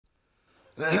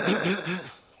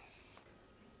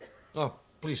Oh,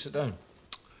 please sit down.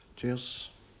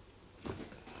 Cheers.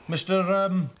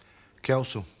 Mr.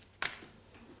 Kelso.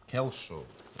 Kelso.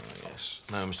 Oh, yes.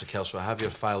 Now, Mr. Kelso, I have your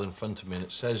file in front of me, and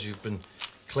it says you've been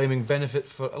claiming benefit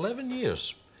for 11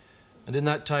 years. And in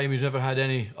that time, you've never had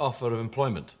any offer of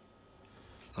employment.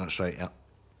 That's right, yeah.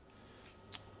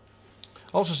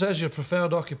 Also says your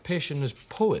preferred occupation is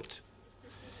poet.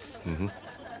 Mm-hmm.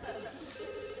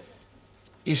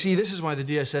 You see, this is why the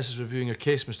DSS is reviewing your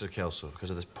case, Mr. Kelso, because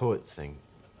of this poet thing.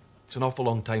 It's an awful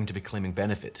long time to be claiming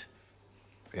benefit.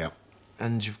 Yeah.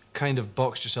 And you've kind of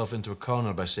boxed yourself into a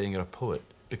corner by saying you're a poet,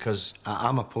 because...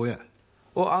 I'm a poet.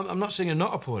 Well, I'm not saying you're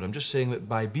not a poet. I'm just saying that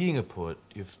by being a poet,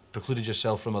 you've precluded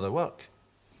yourself from other work.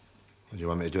 What do you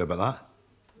want me to do about that?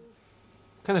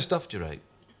 What kind of stuff do you write?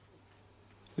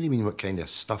 What do you mean, what kind of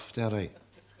stuff do I write?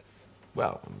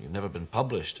 Well, you've never been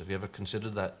published. Have you ever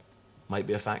considered that might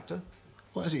be a factor?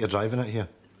 What is it you're driving at here?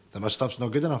 That my stuff's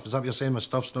not good enough? Is that what you're saying, my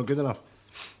stuff's not good enough?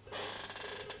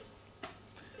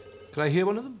 Can I hear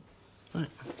one of them? Right.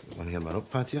 I want to hear my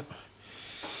notepad here.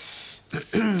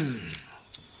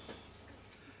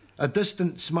 A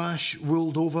distant smash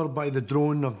ruled over by the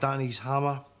drone of Danny's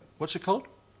hammer. What's it called?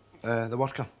 The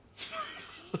Worker.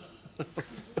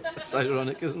 It's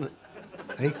ironic, isn't it?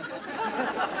 Hey?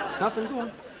 Nothing, go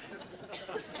on.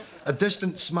 A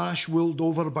distant smash ruled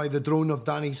over by the drone of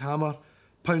Danny's hammer,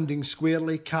 pounding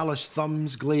squarely, calloused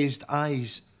thumbs, glazed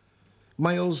eyes.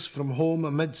 Miles from home,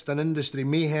 amidst an industry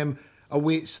mayhem,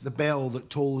 awaits the bell that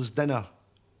tolls dinner.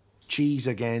 Cheese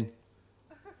again.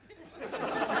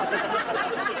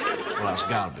 Well, that's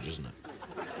garbage, isn't it?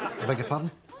 I beg your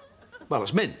pardon? Well,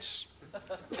 it's mince.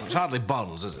 It's hardly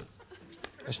Burns, is it?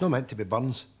 It's not meant to be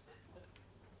Burns.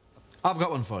 I've got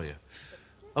one for you.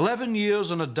 11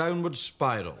 years on a downward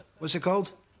spiral. What's it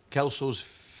called? Kelso's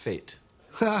Fate.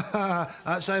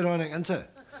 That's ironic, isn't it?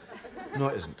 No,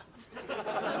 it isn't.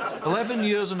 11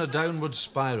 years on a downward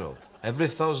spiral. Every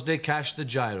Thursday, cash the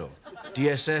gyro.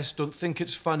 DSS don't think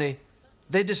it's funny.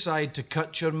 They decide to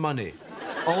cut your money.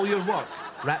 All your work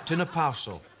wrapped in a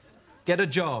parcel. Get a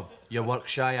job, you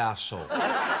work-shy arsehole.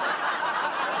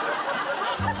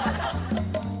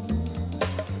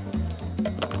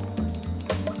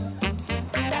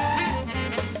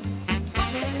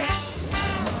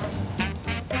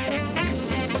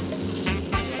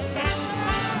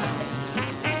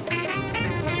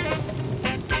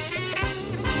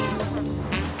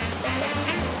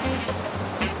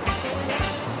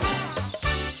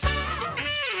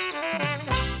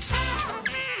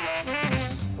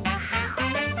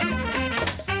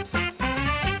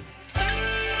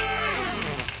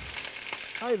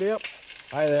 Hi there.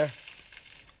 Hi there.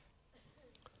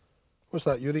 What's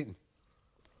that you're eating?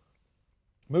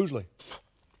 Muesli.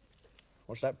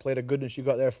 What's that plate of goodness you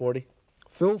got there, 40?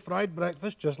 Full fried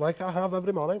breakfast, just like I have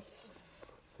every morning.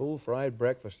 Full fried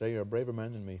breakfast, eh? You're a braver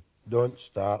man than me. Don't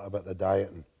start about the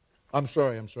dieting. I'm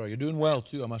sorry, I'm sorry. You're doing well,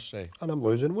 too, I must say. And I'm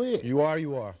losing weight. You are,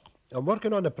 you are. I'm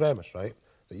working on the premise, right,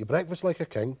 that you breakfast like a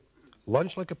king,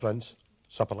 lunch like a prince,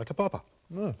 supper like a pauper.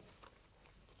 No.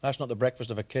 That's not the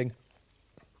breakfast of a king.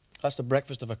 That's the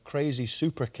breakfast of a crazy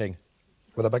super king.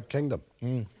 With a big kingdom.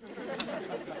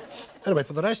 Anyway,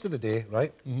 for the rest of the day,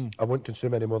 right, I won't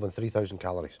consume any more than 3,000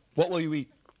 calories. What will you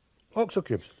eat? Oxo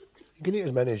cubes. You can eat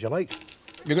as many as you like.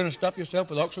 You're going to stuff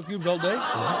yourself with oxo cubes all day?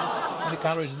 How many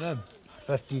calories in them?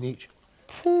 15 each.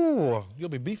 Ooh, you'll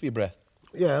be beefy breath.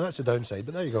 Yeah, that's the downside,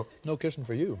 but there you go. No kissing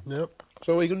for you. Yep.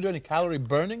 So are you going to do any calorie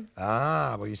burning?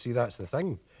 Ah, well, you see, that's the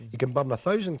thing. You can burn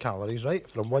 1,000 calories, right,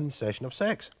 from one session of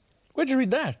sex. Where'd you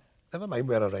read that? Never mind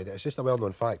where I read it. It's just a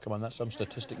well-known fact. Come on, that's some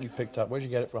statistic you picked up. Where'd you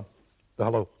get it from? The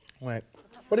Hello. Right.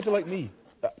 What if you like me?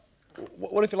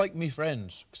 What if you like me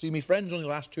friends? See, me friends only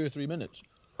last 2 or 3 minutes.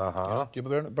 Uh-huh. Do you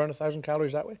burn 1,000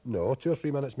 calories that way? No, 2 or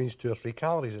 3 minutes means 2 or 3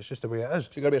 calories. It's just the way it is.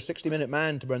 So you've got to be a 60-minute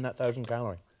man to burn that 1,000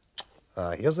 calorie.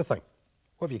 Here's the thing.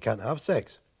 What if you can't have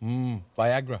sex?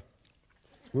 Viagra.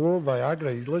 Oh,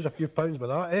 Viagra. You'd lose a few pounds with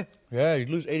that, eh? Yeah, you'd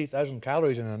lose 80,000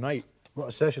 calories in a night. What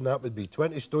a session that would be.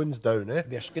 20 stones down, eh? You'd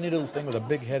be a skinny little thing with a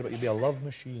big head, but you'd be a love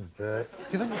machine. Right.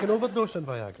 Do you think you can overdose on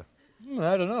Viagra?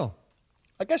 I don't know.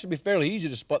 I guess it'd be fairly easy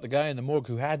to spot the guy in the morgue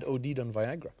who had OD'd on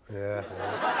Viagra. Yeah.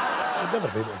 You'd never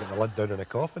be able to get the lid down in a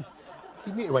coffin.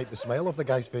 You'd need to wipe the smile off the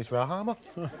guy's face with a hammer.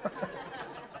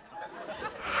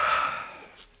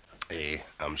 Hey,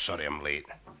 I'm sorry I'm late.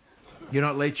 You're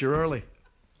not late, you're early.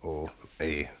 Oh,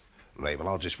 hey. Right, well,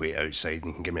 I'll just wait outside and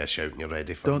you can give me a shout when you're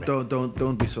ready for me.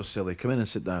 Don't be so silly. Come in and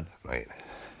sit down. Right.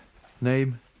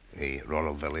 Name? Hey,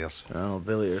 Ronald Villiers. Ronald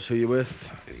Villiers. Who you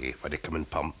with? Hey, why they come and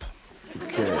pump?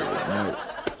 Okay, now,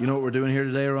 you know what we're doing here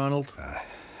today, Ronald?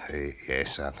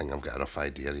 Yes, I think I've got a rough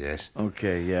idea, yes.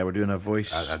 Okay, yeah, we're doing a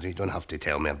voice. You don't have to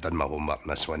tell me. I've done my homework on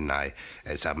this one now.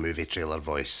 It's a movie trailer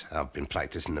voice. I've been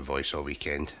practicing the voice all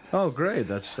weekend. Oh, great.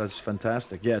 That's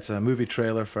fantastic. Yeah, it's a movie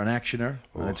trailer for an actioner.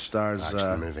 And it stars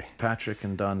Patrick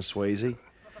and Don Swayze.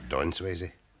 Don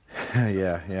Swayze?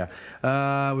 Yeah.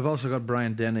 We've also got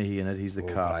Brian Dennehy in it. He's the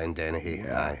cop. Brian Dennehy,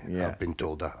 aye. Yeah. I've been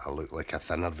told I look like a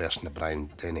thinner version of Brian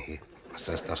Dennehy. My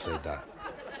sister said that.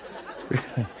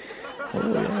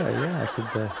 Oh, yeah.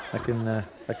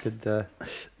 I could.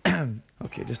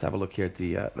 Okay, just have a look here at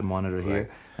the monitor here,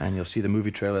 and you'll see the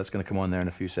movie trailer that's going to come on there in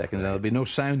a few seconds. And there'll be no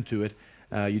sound to it.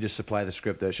 You just supply the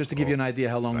script there. It's just to give you an idea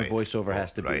how long the voiceover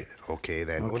has to be. Right. Okay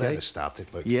then. Okay. Then it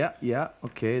started. Look. Yeah.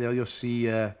 Okay. There you'll see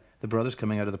the brothers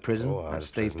coming out of the prison,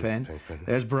 state pen.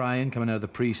 There's Brian coming out of the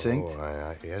precinct.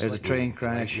 Aye. There's a train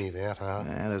crash. There,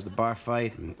 there's the bar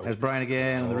fight. There's Brian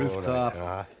again on the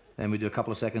rooftop. Then we do a couple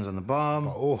of seconds on the bomb.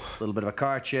 A little bit of a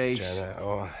car chase.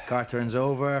 Car turns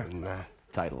over.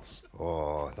 Titles.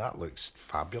 Oh, that looks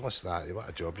fabulous, that. What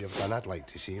a job you've done. I'd like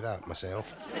to see that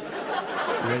myself. You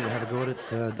ready to have a go at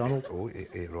it, Donald? Oh,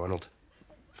 Ronald.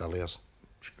 Villiers.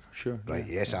 Sure. Right,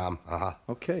 yes, I am.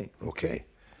 Okay.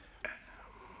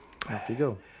 Off you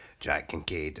go. Jack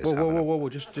Kincaid is Whoa.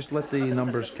 Just let the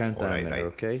numbers count down there,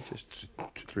 okay? Just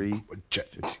 3.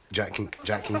 Jack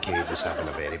Kincaid is having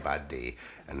a very bad day,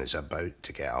 and it's about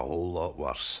to get a whole lot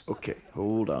worse. Okay,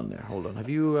 hold on there. Have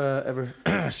you ever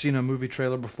seen a movie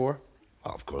trailer before?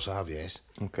 Well, of course I have, yes.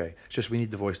 Okay, it's just we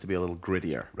need the voice to be a little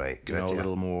grittier. Right, grittier. A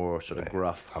little more sort of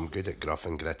gruff. I'm good at gruff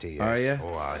and gritty, yes. Are you?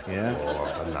 Oh, aye. Yeah? Oh,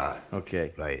 I've done that.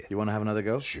 Okay. Right. You want to have another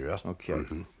go? Sure. Okay.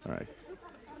 All right.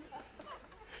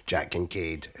 Jack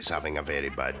Kincaid is having a very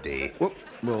bad day. Whoop.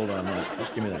 Well, hold on now.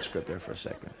 Just give me that script there for a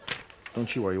second.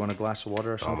 Don't you worry. You want a glass of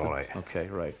water or something? I'm all right. Okay,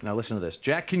 right. Now listen to this.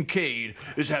 Jack Kincaid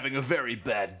is having a very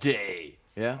bad day.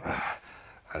 Yeah?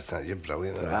 You're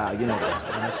brilliant. You know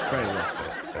that. That's very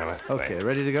rough. Okay,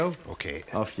 ready to go? Okay.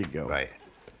 Off you go. Right.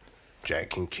 Jack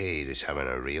Kincaid is having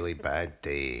a really bad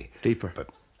day. Deeper. But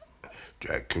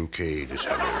Jack Kincaid is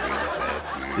having a really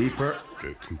bad day. Deeper.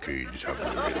 Jack Kincaid is having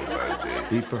a really bad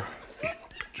day. Deeper.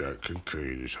 Jack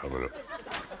Kincaid is having a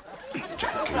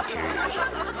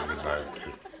really bad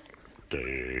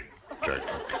day. Jack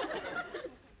Kincaid.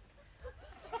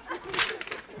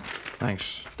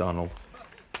 Thanks, Donald.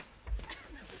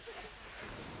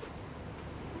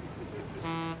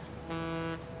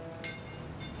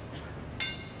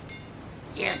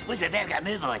 Yes, we better get a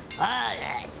move on. All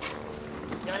right.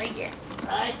 You like it?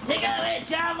 All right, take it away,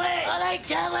 Charlie. All right,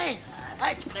 Charlie.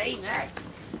 That's fine, eh?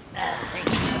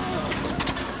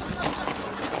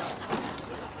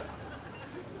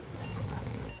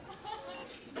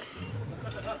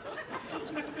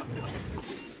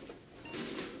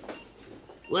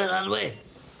 Where are we?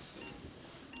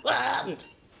 What happened?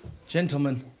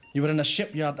 Gentlemen, you were in a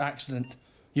shipyard accident.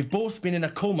 You've both been in a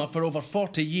coma for over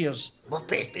 40 years. We've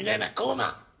both been in a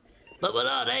coma. But we're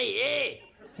all right, eh?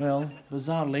 Well,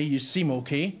 bizarrely, you seem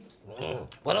okay.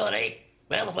 We're all right.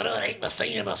 Well, if we're all right, we're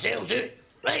finding ourselves out.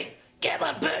 Right, get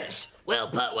my boots. Well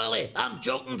put, Willie. I'm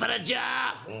joking for a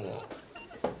jar.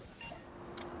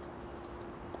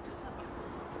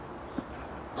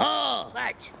 Oh,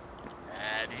 what?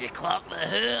 Did you clock the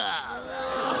who?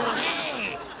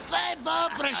 Hey, fine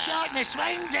bob for a shot in the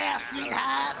swings there,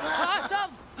 sweetheart.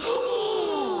 Crossers!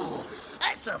 Ooh,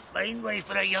 that's a fine way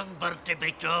for a young bird to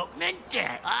be talking, isn't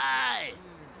it? Aye.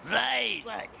 Right.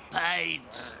 What?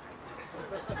 Pines.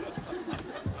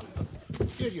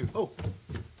 Here you. Oh,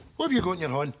 what have you got in your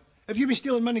hand? Have you been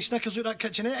stealing mini Snickers out that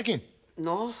kitchenette again?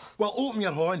 No. Well, open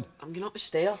your hand. I'm going up the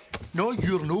stair. No,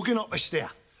 you're no going up the stair.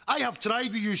 I have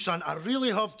tried with you, son. I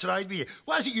really have tried with you.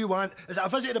 What is it you want? Is it a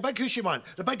visit to the big house you want?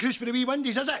 The big house with the wee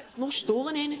windies, is it? I've not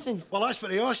stolen anything. Well, that's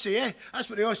what they all say, eh? That's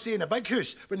what they all say in the big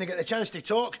house when they get the chance to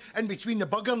talk in between the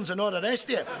buggerns and all the rest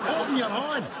of it. Open your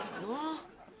hand. No.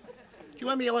 Do you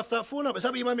want me to lift that phone up? Is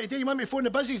that what you want me to do? You want me to phone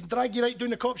the busies and drag you right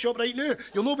down the cop shop right now?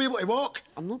 You'll not be able to walk.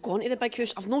 I'm not going to the big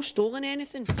house. I've not stolen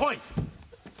anything. Oi!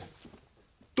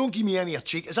 Don't give me any of your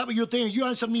cheek. Is that what you're doing? You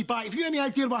answer me back. If you have any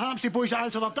idea what happens to boys that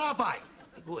answer their dad back.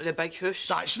 Go to the big house.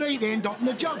 That's right, end up in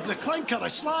the jug, the clinker, the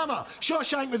slammer,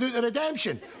 Shawshank without the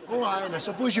redemption. Oh, aye, and I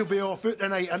suppose you'll be off out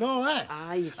tonight and all, eh?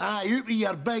 Aye. Aye, out with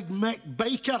your big Mick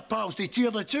biker pals to tear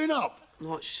the tune up.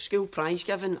 No, it's school prize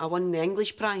giving. I won the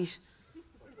English prize.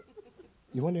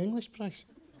 You won the English prize?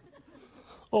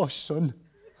 Oh, son.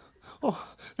 Oh,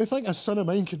 they think a son of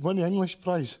mine could win the English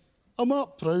prize. I'm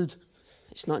up proud.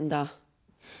 It's nothing da.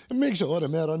 It makes it all the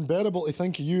more unbearable to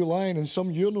think of you lying in some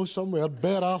urinal somewhere,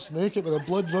 bare arse naked with the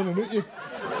blood running out you. Is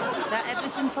that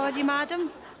everything for you,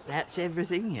 madam? That's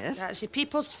everything, yes. That's the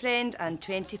People's Friend and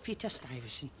 20 Peter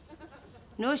Stuyvesant.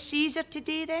 No Caesar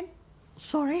today, then?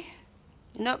 Sorry?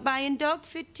 You're not buying dog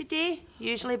food today?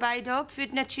 Usually buy dog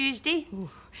food on a Tuesday. Oh,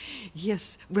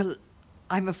 yes, well,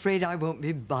 I'm afraid I won't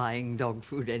be buying dog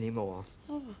food anymore.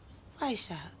 Oh, why's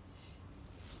that?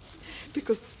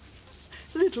 Because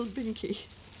little Binky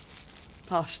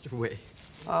passed away.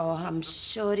 Oh, I'm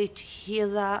sorry to hear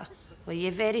that. Were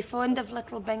you very fond of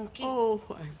little Binky? Oh,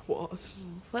 I was.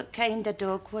 What kind of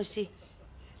dog was he?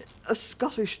 A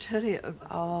Scottish Terrier.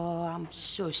 Oh, I'm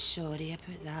so sorry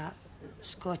about that.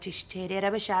 Scottish Terrier. I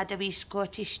wish I had a wee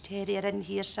Scottish Terrier in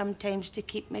here sometimes to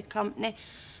keep me company.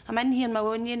 I'm in here on my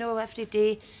own, you know, every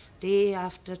day, day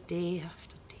after day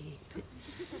after day. But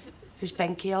was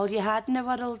Binky all you had in the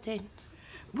world then?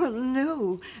 Well,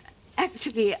 no.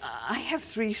 Actually, I have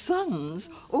 3 sons.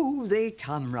 Oh, they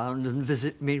come round and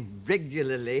visit me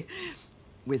regularly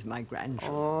with my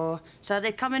grandchildren. Oh, so are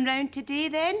they coming round today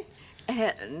then?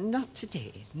 Not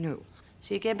today, no.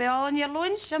 So you're going to be all on your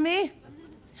lonesome, eh?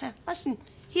 Listen,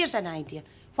 here's an idea.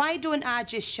 Why don't I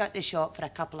just shut the shop for a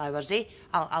couple hours, eh?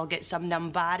 I'll get some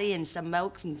Numbari and some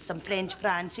milks and some French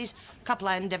Francis, a couple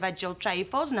of individual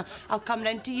trifles, and I'll come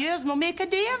round to yours and we'll make a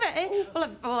day of it, eh?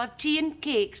 We'll have tea and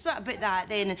cakes. What about that,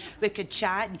 then? And we could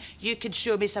chat and you could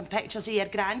show me some pictures of your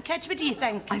grandkids. What do you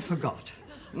think? I forgot.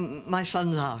 My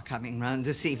sons are coming round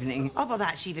this evening. Oh, well,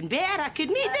 that's even better. I could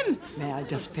meet them. May I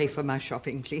just pay for my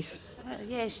shopping, please?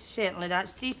 Yes, certainly.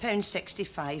 That's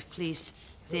 £3.65, please.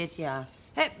 There you are.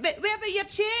 But where about your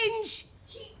change?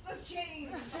 Keep the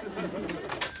change.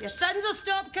 Your sons will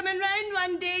stop coming round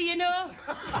one day, you know.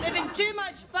 They're having too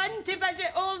much fun to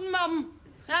visit old Mum.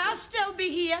 I'll still be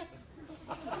here.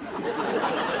 I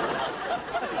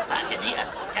can eat a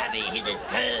scabby-headed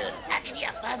cow. I can eat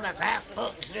a farmer's ass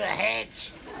poking through a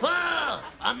hedge. Whoa!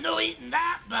 I'm no eating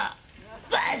that, but...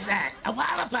 What is that? A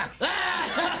walloper?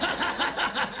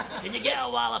 Can you get a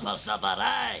wallop of supper,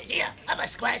 aye? Here, have a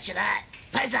squatch of that.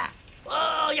 Pizza!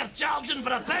 Oh, you're charging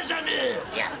for a pizza now?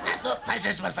 Yeah, I thought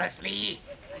pizzas were for free.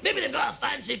 Maybe they've got a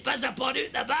fancy pizza pot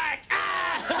out the back.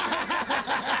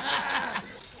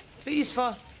 Who's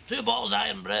for? 2 bottles of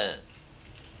iron brew.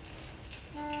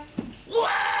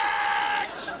 What?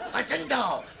 Listen,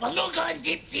 though, we're not going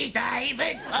deep sea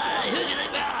diving. Who do you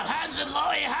think we are? Hans and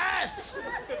Lottie Haas?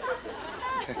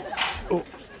 Oh,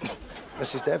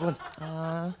 Mrs. Devlin.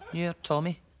 You're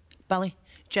Tommy. Billy.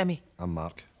 Jimmy. I'm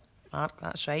Mark. Mark,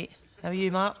 that's right. How are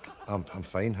you, Mark? I'm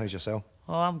fine. How's yourself?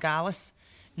 Oh, I'm Gallus.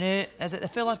 Now, is it the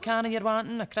fuller cannon you're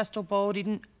wanting, a crystal ball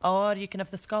reading, or you can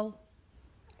have the skull?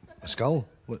 A skull?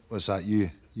 What's that? You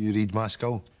read my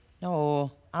skull?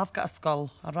 No, I've got a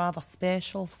skull, a rather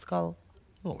special skull.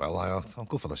 Oh, well, I'll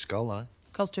go for the skull, aye.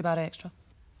 Skull's £2 extra.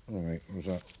 All right, what was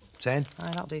that? 10? Aye,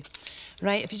 that'll do.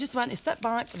 Right, if you just want to sit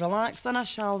back, relax, then I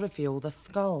shall reveal the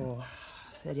skull.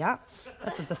 There you are.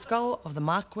 This is the skull of the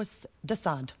Marquis de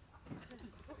Sade.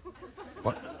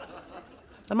 What?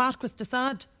 The Marquis de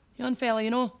Sade. Young fella,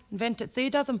 you know, invented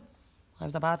sadism. I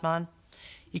was a bad man.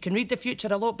 You can read the future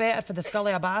a lot better for the skull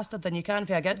of a bastard than you can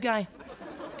for a good guy.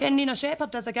 Ken Nina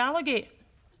Shepherd does a Gallagate.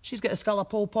 She's got the skull of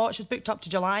Pol Pot. She's booked up to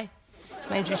July.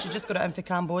 Mind you, she's just got it in for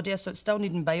Cambodia, so it's still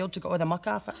needing biled to get all the muck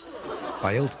off it.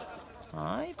 Biled?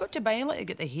 Aye, you've got to bile it to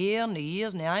get the hair and the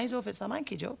ears and the eyes off. It's a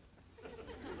manky job.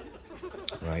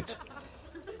 Right.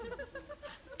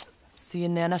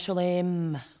 Seeing the initial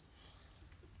M.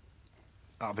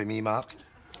 That'll be me, Mark.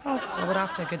 Oh, well, we're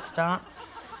after a good start.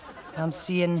 I'm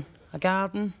seeing a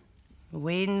garden,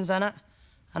 wains in it,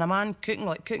 and a man cooking,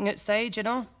 like cooking outside, you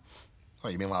know? Oh,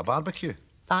 you mean like a barbecue?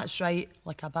 That's right,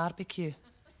 like a barbecue.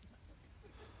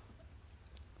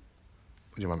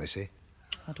 What do you want me to say?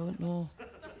 I don't know.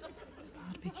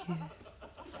 Barbecue.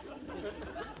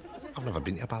 I've never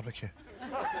been to a barbecue.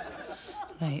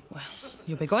 Right, well,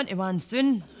 you'll be going to one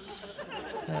soon.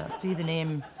 I see the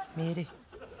name Mary.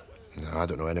 No, I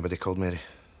don't know anybody called Mary.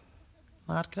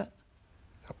 Margaret?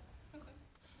 Yep.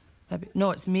 Maybe,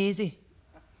 no, it's Maisie.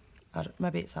 Or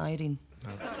maybe it's Irene.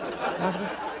 No.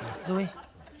 Elizabeth? No. Zoe?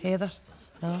 Heather?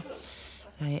 No?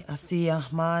 Right, I see a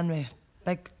man with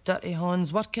big dirty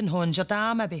horns, working horns. Your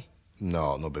dad, maybe?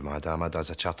 No, not be my dad. My dad's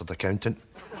a chartered accountant.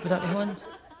 With dirty horns?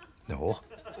 No.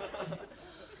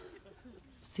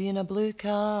 Seeing a blue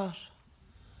car.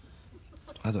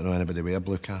 I don't know anybody with a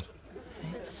blue car.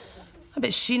 Right. Maybe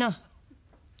it's Sheena,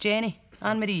 Jenny,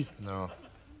 Anne-Marie. No.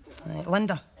 Right,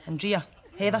 Linda, Andrea,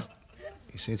 Heather.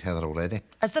 You said Heather already.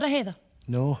 Is there a Heather?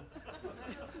 No.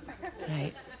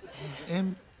 Right.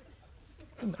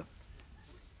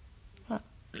 What?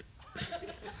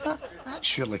 What? That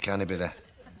surely can't be the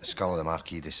skull of the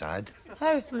Marquis de Sade.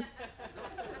 How? It's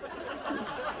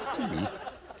a wee.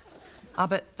 Ah,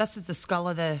 but this is the skull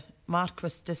of the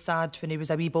Marquis de Sade when he was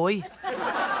a wee boy.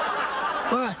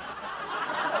 What?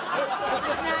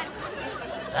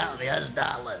 That'll be us,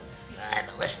 darling. Aye,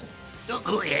 but listen, don't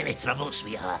go to any trouble,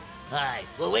 sweetheart. Aye,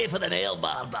 we'll wait for the nail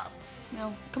barber.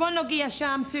 No. Come on, I'll give you a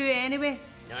shampoo anyway.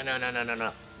 No.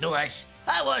 No, this.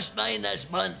 I washed mine this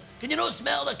month. Can you not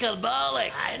smell the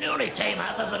carbolic? Aye, the only time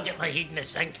I've ever get my head in the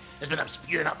sink is when I'm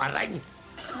spewing up my ring.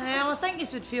 Well, I think you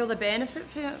would feel the benefit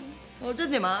for it. Well, it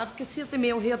doesn't matter, because here's the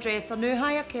male hairdresser now.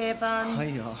 Hiya, Kevin.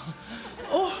 Hiya.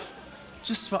 Oh,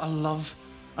 just what I love.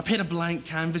 A pair of blank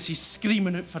canvases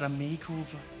screaming out for a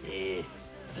makeover. If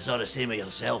it's all the same with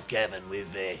yourself, Kevin,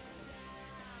 we've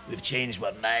changed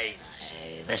our minds.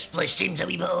 This place seems a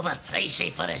wee bit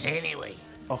overpricey for us anyway.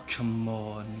 Oh, come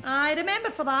on. Aye, remember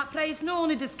for that price, not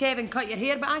only does Kevin cut your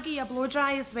hair, but I give you a blow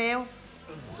dry as well.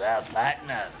 Is that a fact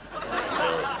now?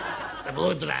 So, the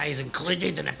blow dry is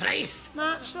included in the price?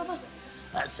 Naturally.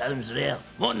 That sounds rare.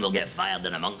 One will get fired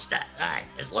in amongst it. Aye,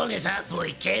 as long as that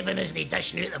boy Kevin isn't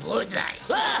dishing out the blow dries.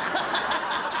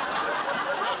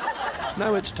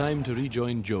 Now it's time to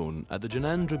rejoin Joan at the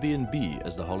Janandra B&B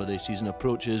as the holiday season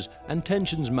approaches and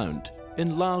tensions mount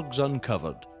in Largs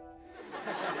Uncovered.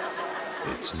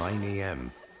 It's 9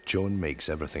 a.m. Joan makes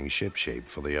everything shipshape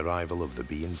for the arrival of the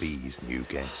B&B's new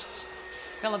guests.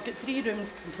 Well, I've got 3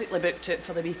 rooms completely booked out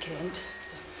for the weekend.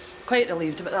 So quite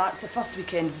relieved about that. It's the first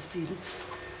weekend of the season.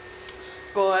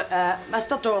 I've got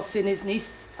Mr. Dorsey and his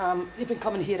niece. They've been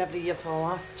coming here every year for the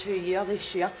last 2 years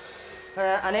this year.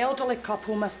 An elderly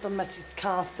couple, Mr. and Mrs.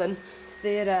 Carson.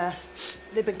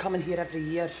 They've been coming here every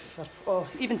year for,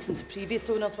 even since the previous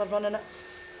owners were running it.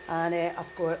 And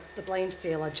I've got the blind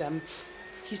fella, Jim.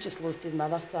 He's just lost his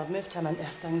mother, so I've moved him into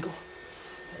a single.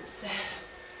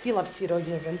 He lives here all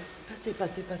year round. Busy.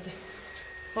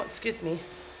 Oh, excuse me.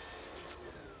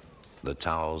 The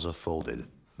towels are folded,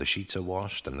 the sheets are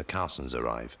washed, and the Carsons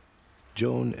arrive.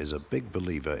 Joan is a big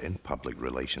believer in public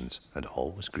relations and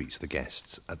always greets the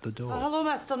guests at the door. Hello,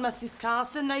 Mr. and Mrs.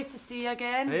 Carson. Nice to see you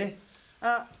again. Hey.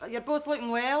 You're both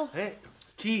looking well. Hey,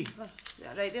 key.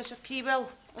 Yeah, right, there's your key, Will.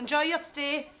 Enjoy your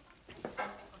stay.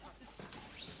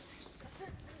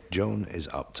 Joan is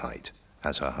uptight,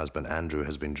 as her husband Andrew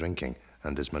has been drinking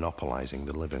and is monopolising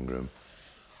the living room.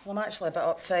 Well, I'm actually a bit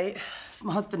uptight. It's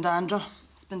my husband, Andrew.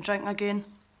 He's been drinking again.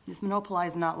 He's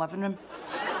monopolising that living room.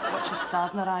 He's watching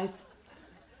stars in her eyes.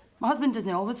 My husband doesn't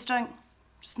always drink,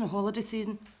 just in the holiday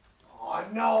season. Oh,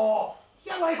 no!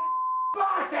 You're like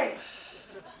bossy!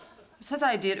 It's his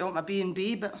idea to open my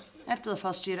B&B, but after the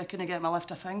first year, I couldn't get him to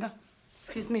lift a finger.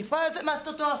 Excuse me, what is it,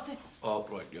 Mr. Dorsey? Oh,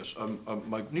 right, yes.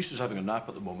 My niece is having a nap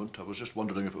at the moment. I was just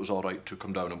wondering if it was all right to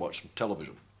come down and watch some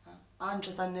television.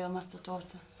 Andrew's in there, Mr.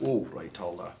 Dorsey. Oh, right,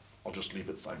 I'll just leave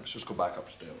it, thanks. Just go back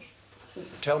upstairs.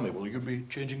 Tell me, will you be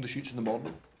changing the sheets in the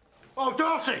morning? Oh,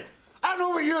 Dorsey, I know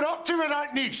what you're up to with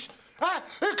that niece. Huh?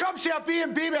 Who comes to a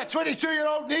B&B with a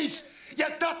 22-year-old niece? You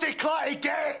dirty, clatty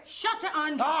gay! Shut it,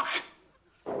 Andrew!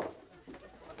 Ugh!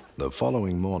 The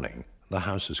following morning, the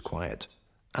house is quiet.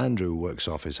 Andrew works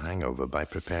off his hangover by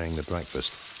preparing the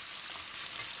breakfast.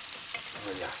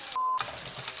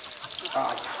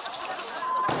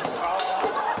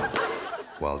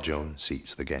 While Joan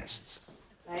seats the guests.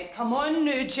 Right, come on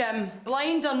now, Jim.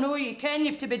 Blind or no, you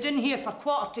have to be down here for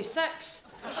 5:45.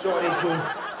 Sorry, Joan.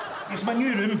 It's my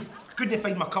new room. Couldn't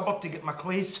find my cupboard to get my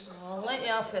clothes. I'll let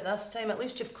you off it this time. At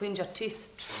least you've cleaned your teeth.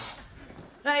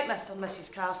 Right, Mr. and Mrs.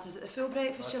 Carson, is it the full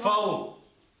breakfast you want? Full.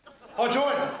 Oh,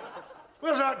 Joan,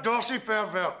 where's that Dorsey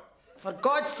pervert? For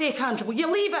God's sake, Andrew, will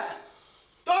you leave it?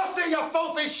 Dorsey, you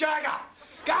filthy shagger!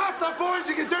 Get off the bones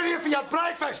and get down here for your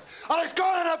breakfast, or it's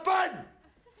gone in a bin!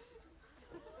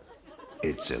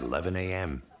 It's 11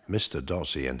 a.m. Mr.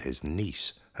 Dorsey and his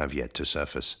niece have yet to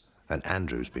surface, and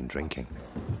Andrew's been drinking.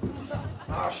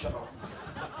 Ah, shut up.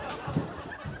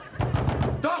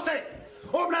 Dorsey!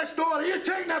 Open this door! Are you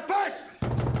taking the piss?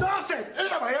 Dorsey!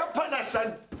 Out of here! Put this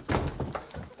in!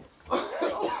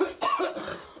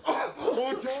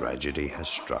 Tragedy has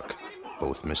struck.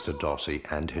 Both Mr. Dorsey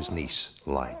and his niece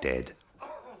lie dead.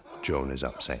 Joan is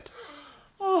upset.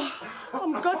 Oh,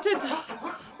 I'm gutted.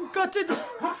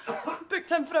 Booked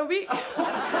him for a week.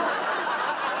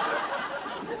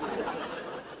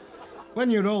 When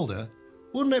you're older,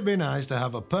 wouldn't it be nice to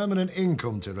have a permanent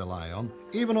income to rely on,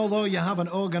 even although you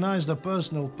haven't organised a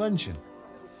personal pension?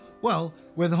 Well,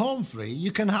 with Home Free,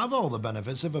 you can have all the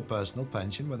benefits of a personal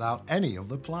pension without any of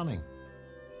the planning.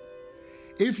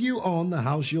 If you own the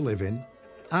house you live in,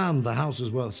 and the house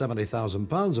is worth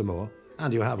 £70,000 or more,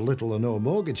 and you have little or no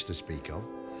mortgage to speak of,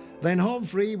 then Home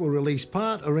Free will release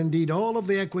part or indeed all of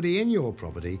the equity in your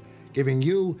property, giving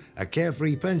you a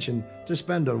carefree pension to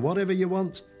spend on whatever you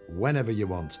want, whenever you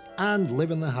want, and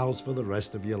live in the house for the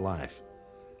rest of your life.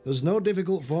 There's no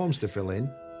difficult forms to fill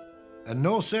in. and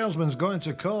no salesman's going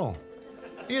to call.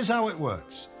 Here's how it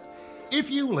works. If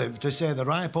you live to, say, the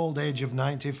ripe old age of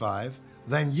 95,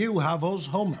 then you have us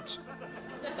humped.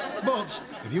 But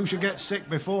if you should get sick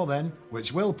before then,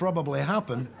 which will probably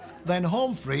happen, then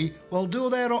Home Free will do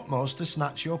their utmost to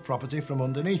snatch your property from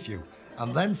underneath you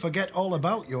and then forget all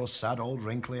about your sad old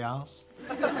wrinkly arse.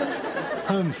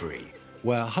 Home Free,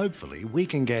 where hopefully we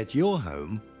can get your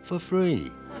home for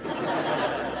free.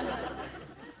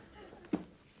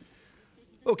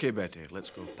 OK, Betty,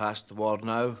 let's go past the war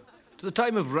now to the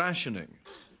time of rationing.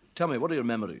 Tell me, what are your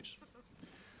memories?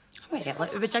 Well,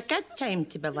 it was a good time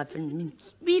to be living. I mean,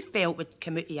 we felt we'd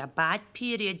come out of a bad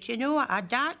period, you know, a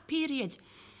dark period.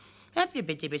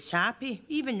 Everybody was happy,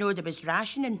 even though there was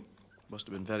rationing. Must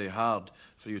have been very hard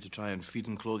for you to try and feed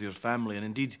and clothe your family and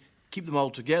indeed keep them all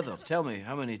together. Tell me,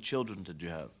 how many children did you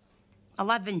have?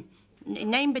 11.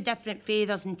 9 by different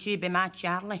fathers and 2 by my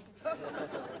Charlie.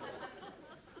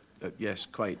 Yes,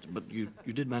 quite. But you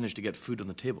did manage to get food on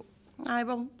the table. Aye,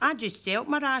 well, I just sold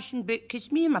my ration book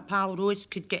because me and my pal Rose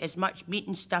could get as much meat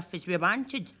and stuff as we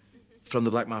wanted. From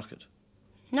the black market?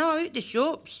 No, out the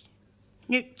shops.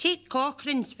 Now, take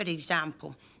Cochrane's, for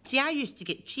example. See, I used to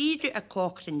get cheese out of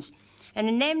Cochrane's, and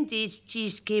in them days,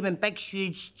 cheese came in big,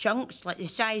 huge chunks, like the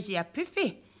size of a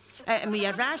puffy. And with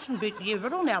your ration book, you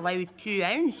were only allowed 2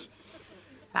 ounce.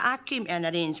 But I came to an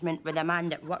arrangement with a man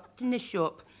that worked in the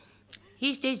shop.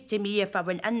 He says to me if I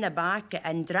went in the back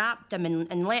and dropped him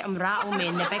and let him rattle me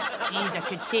in the big cheese, I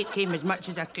could take him as much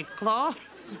as I could claw.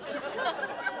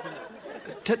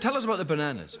 Tell us about the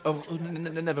bananas. Oh,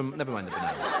 never mind the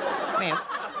bananas. Well,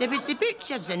 there was the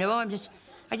butchers, you know. Just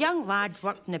a young lad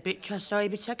worked in the butcher, so he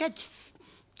was a good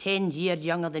 10 years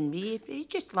younger than me. He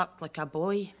just looked like a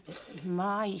boy.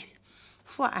 My,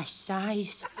 what a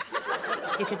size.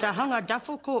 He could have hung a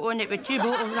duffel coat on it with 2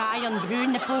 bottles of iron brew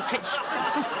in the pockets.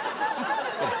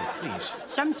 Betty, please.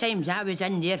 Sometimes I was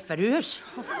in there for hours.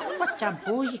 What a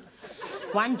boy.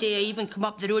 One day I even come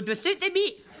up the road without the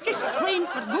meat. Just plain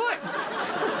forgot.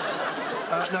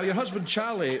 Now, your husband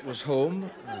Charlie was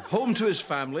home to his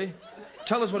family.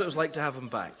 Tell us what it was like to have him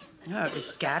back. Oh, it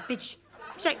was garbage.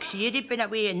 6 years he'd been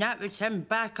away, and that was him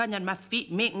back under my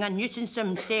feet making a nuisance of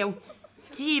himself.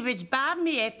 See, he was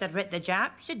barmy after what the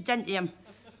Japs had done to him.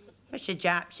 Which the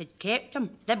Japs had kept him.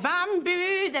 The bamboo,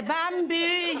 used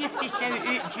to shout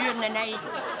out during the night.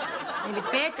 He was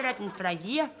bedridden for a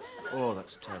year. Oh,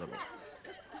 that's terrible.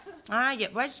 Aye,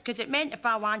 it was, because it meant if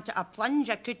I wanted a plunge,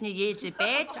 I couldn't use the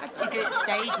bed. I had to go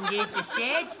outside and use the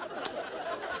shed.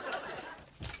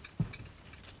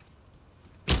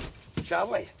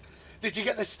 Charlie, did you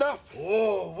get the stuff?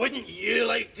 Oh, wouldn't you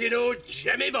like to know,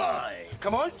 Jimmy boy?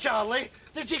 Come on, Charlie,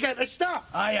 did you get the stuff?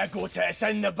 Aye, I got it. It's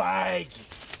in the bag.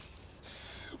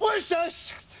 What's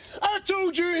this? I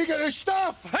told you to get the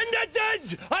stuff. And I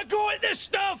did! I got the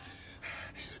stuff!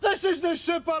 This is the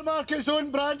supermarket's own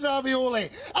brand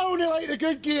ravioli. I only like the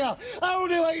good gear. I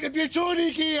only like the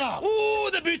Buitoni gear.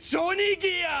 Oh, the Buitoni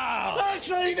gear!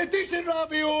 That's right, the decent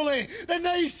ravioli. The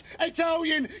nice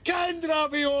Italian canned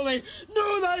ravioli.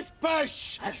 No, that's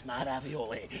pish. That's my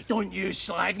ravioli. Don't you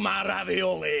slag my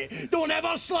ravioli. Don't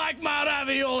ever slag my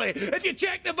ravioli. If you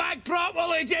check the bag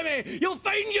properly, Jimmy, you'll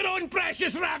find your own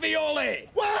precious ravioli.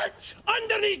 What?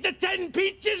 Underneath the tin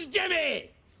peaches, Jimmy.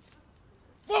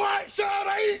 Well, that's all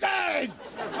right,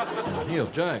 then! Here,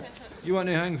 Jack, you want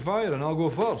to hang fire and I'll go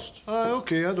first. Aye,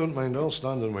 OK, I don't mind. I'll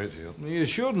stand and wait here. Are you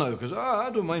sure now? Because I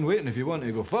don't mind waiting if you want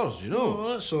to go first, you know. Oh,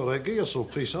 that's all right. Get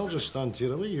yourself peace. I'll just stand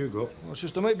here. Away you go. Well, it's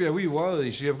just there might be a wee while,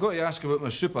 you see. I've got to ask about my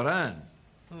Super Ann.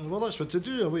 Well, that's what to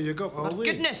do. Away you go. For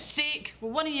goodness sake,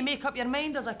 will one of you make up your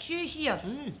mind? There's a queue here.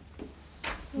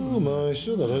 Oh, my,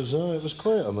 so there is. It was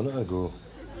quiet a minute ago.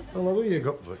 Well, away you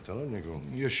go, Victor, on you go.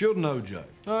 You're sure now, Jack?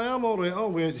 Aye, I'm all right.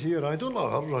 I'll wait here. I don't let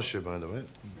her rush you, by the way.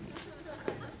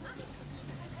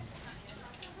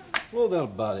 Well there,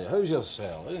 Barry. How's your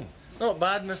cell, eh? Not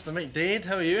bad, Mr. McDade.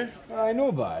 How are you? Aye,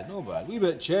 no bad, no bad. Wee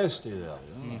bit chesty there,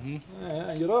 you know.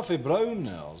 Aye, you're awfully brown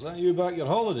now. Is that you back your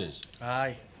holidays?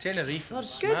 Aye, Tenerife. For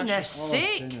goodness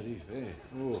sake. Tenerife, eh?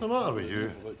 Oh, What's the matter with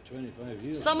you? About 25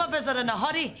 years. Some of us are in a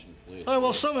hurry. Aye,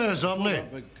 well, some of us aren't they?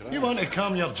 You want to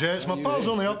calm your jets. My pal's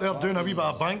only up there doing a wee bit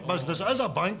of bank business. It is a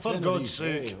bank, for God's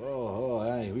sake. Oh,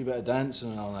 aye, a wee bit of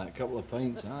dancing and all that. A couple of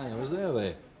pints. Aye, I was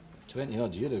there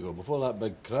 20-odd years ago, before that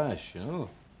big crash, you know.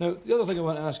 Now, the other thing I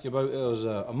want to ask you about is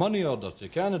a money order to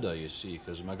Canada, you see,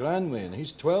 because my grandway,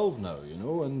 he's 12 now, you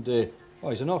know, and,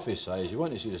 he's an awful size. You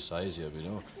want to see the size here, you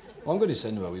know. Well, I'm going to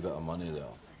send him a wee bit of money there.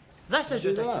 This is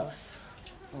ridiculous.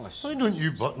 Why don't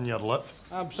you button your lip?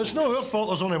 Absolutely. It's not her fault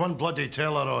there's only one bloody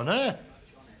teller on, eh?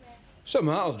 What's the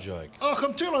matter, Jack? Oh,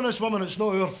 I'm telling this woman it's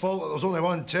not her fault that there's only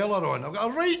one teller on. I've got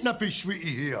a right nippy sweetie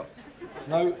here.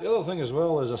 Now, the other thing as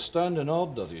well is a standing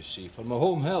order, you see, for my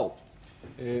home help.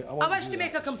 I wish to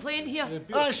make a complaint here.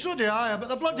 Aye, so do I, but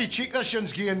the bloody cheek this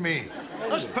young's giving me.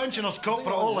 This pensioners cop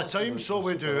for it all the time, so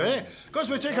we do, eh? Because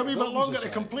we take a wee bit longer to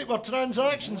complete our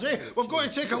transactions, eh? We've got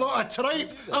to take a lot of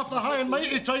tripe off the high and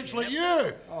mighty types like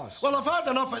you. Well, I've had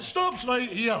enough. It stops right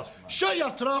here. Shut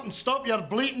your trap and stop your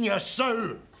bleating, you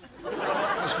sow.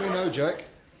 That's me now, Jack.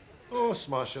 Oh,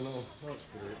 smashing. Oh, that's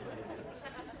great.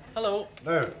 Hello.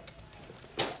 Now,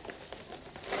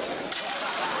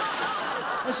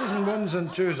 this is in ones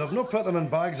and twos. I've not put them in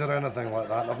bags or anything like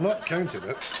that. I've not counted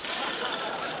it.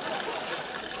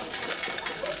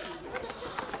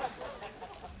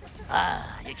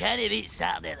 Ah, you can't beat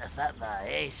Saturday at the Fat Bar,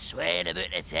 eh? Swaying about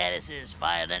the terraces,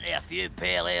 firing into a few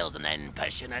pale ales and then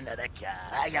pushing into the car.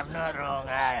 Ah, you're not wrong,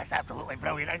 it's absolutely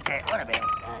brilliant, isn't it? What a bit.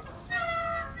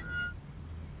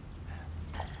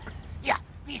 Yeah,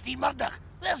 you see murder.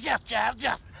 Where's your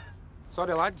charger?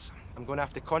 Sorry, lads. I'm going to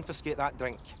have to confiscate that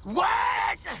drink.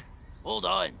 What? Hold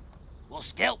on. We'll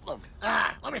scalp them.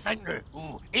 Ah, let me think now.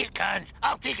 Ooh, 8 cans.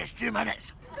 I'll take us 2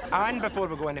 minutes. And before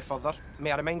we go any further,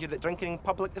 may I remind you that drinking in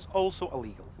public is also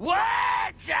illegal. What?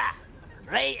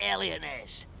 Right, Elliot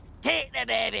Ness. Take the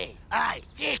baby. Aye,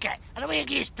 take it. And away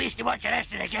gives peace to watch the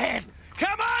rest of the game.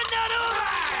 Come on,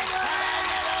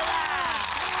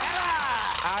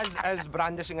 As is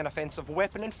brandishing an offensive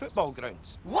weapon in football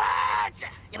grounds. What?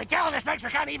 You be telling us next we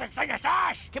can't even sing a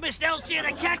sash? Can we still cheer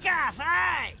the kick-off,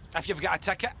 aye? If you've got a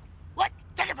ticket. What?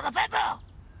 Ticket for the football?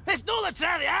 It's no the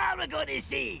Traviata we're going to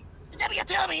see. Never you're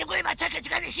telling me you're going to buy tickets to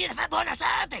go to see the football on a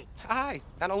Saturday? Aye,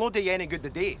 and it'll not do you any good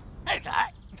today. How's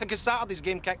that? Because Saturday's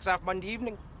game kicks off Monday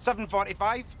evening,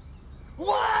 7:45.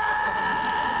 What?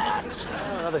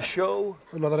 Another show.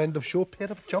 Another end of show pair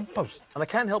of jumpers. And I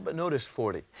can't help but notice,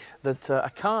 Fordy, that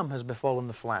a calm has befallen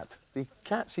the flat. The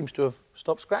cat seems to have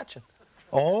stopped scratching.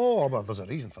 Oh, well, there's a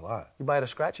reason for that. You buy it a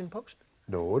scratching post?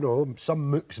 No.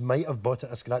 Some mooks might have bought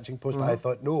it a scratching post, but I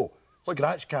thought, no.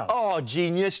 Scratch cards. Oh,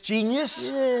 genius.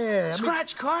 Yeah.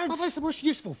 Scratch cards? Well, that's the most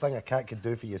useful thing a cat could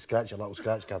do for you, scratch your little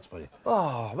scratch cards for you.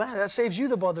 Oh, man, that saves you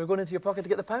the bother of going into your pocket to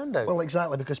get the pound out. Well,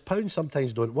 exactly, because pounds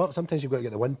sometimes don't work. Sometimes you've got to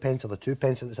get the 1 pence or the 2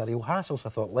 pence, and it's a real hassle, so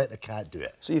I thought, let the cat do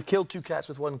it. So you've killed 2 cats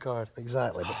with 1 card?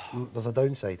 Exactly, but there's a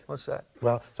downside. What's that?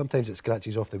 Well, sometimes it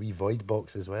scratches off the wee void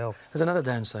box as well. There's another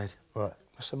downside. What?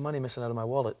 There's some money missing out of my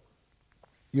wallet.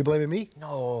 You blaming me?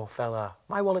 No, fella.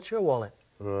 My wallet's your wallet.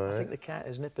 Right. I think the cat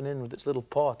is nipping in with its little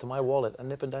paw to my wallet and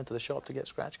nipping down to the shop to get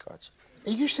scratch cards.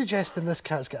 Are you suggesting this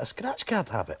cat's got a scratch card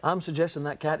habit? I'm suggesting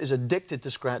that cat is addicted to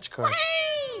scratch cards.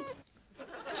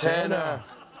 Tenner.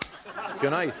 Good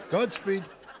night. Godspeed.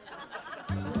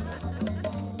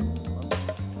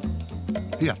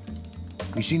 Here.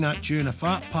 You seen that Chewin the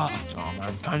Fat, Pater? Oh,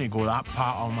 man, can't you go that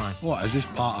Pater, man? What is this,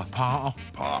 Pater? Pater.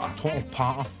 Total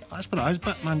Pater. That's what it is,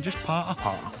 but man, just Pater.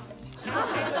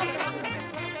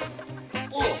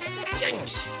 Oh,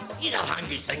 Jings, these are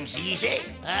handy things, these, eh?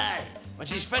 Aye. When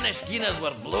she's finished getting us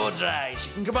with blow dry, she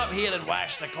can come up here and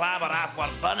wash the clabber off our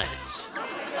bonnets.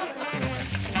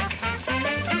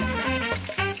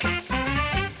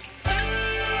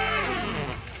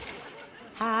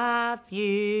 Have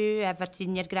you ever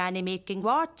seen your granny making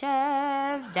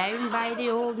water down by the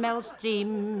old mill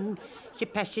stream? She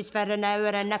pishes for an hour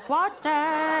and a quarter,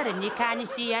 and you can't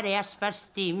see her ass for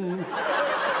steam.